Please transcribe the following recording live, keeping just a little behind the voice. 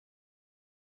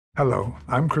Hello,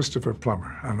 I'm Christopher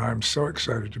Plummer, and I'm so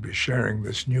excited to be sharing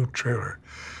this new trailer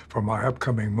for my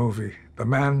upcoming movie, The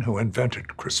Man Who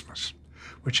Invented Christmas,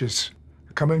 which is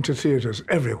coming to theaters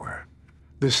everywhere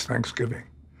this Thanksgiving.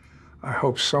 I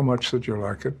hope so much that you'll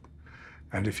like it,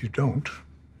 and if you don't,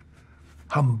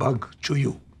 humbug to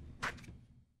you.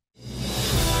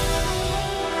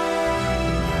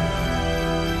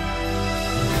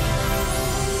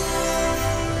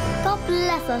 God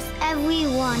bless us,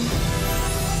 everyone.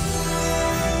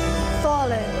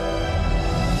 Follow.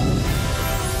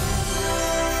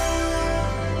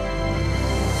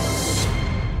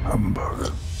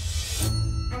 Humbug.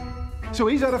 So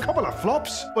he's had a couple of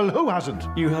flops? Well, who hasn't?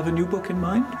 You have a new book in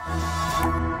mind?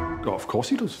 Oh, of course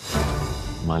he does.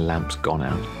 My lamp's gone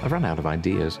out. I've run out of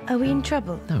ideas. Are we in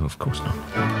trouble? No, of course not.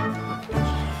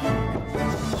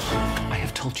 I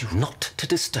have told you not to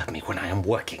disturb me when I am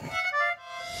working.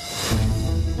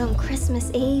 On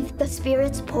Christmas Eve, the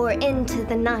spirits pour into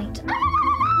the night.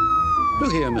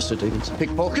 Look here, Mr. Dickens.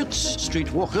 Pickpockets,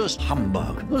 streetwalkers,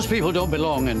 humbug. Those people don't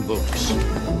belong in books.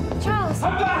 Charles!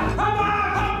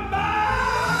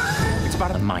 It's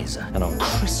about a miser, and on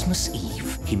Christmas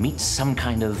Eve, he meets some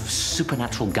kind of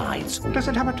supernatural guides. Does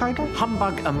it have a title?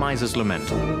 Humbug, A Miser's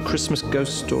Lament. Christmas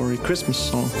ghost story, Christmas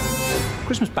song.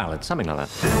 Christmas ballad, something like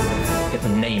that. Get the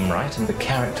name right and the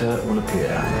character will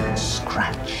appear.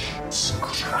 Scratch.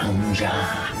 Scrounger.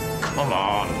 Come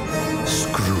on,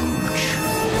 Scrooge.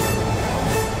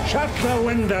 Shut the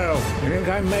window. You think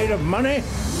I'm made of money?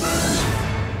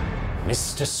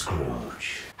 Mr.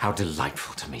 Scrooge. How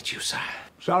delightful to meet you, sir.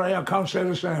 Sorry, I can't say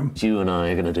the same. You and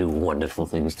I are going to do wonderful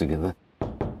things together.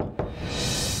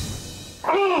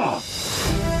 How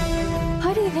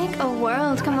do you make a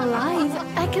world come alive?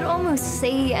 I could almost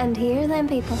see and hear them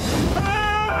people.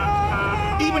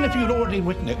 Even if you'd already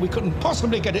written it, we couldn't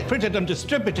possibly get it printed and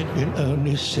distributed in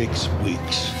only 6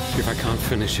 weeks. If I can't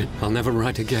finish it, I'll never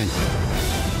write again.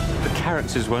 The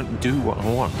characters won't do what I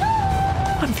want.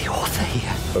 I'm the author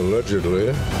here. Allegedly.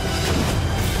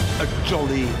 A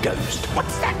jolly ghost.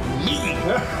 What's that mean?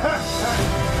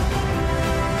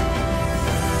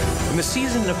 In the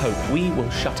season of hope, we will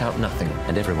shut out nothing,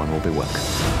 and everyone will be welcome.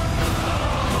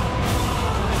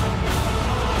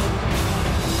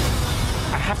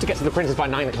 I have to get to the printers by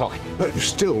 9 o'clock. But you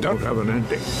still don't have an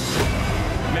ending.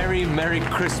 Merry, Merry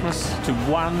Christmas to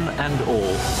one and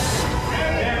all.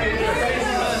 Merry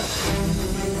Christmas!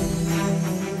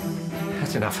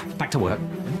 That's enough. Back to work.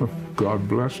 God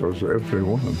bless us,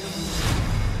 everyone.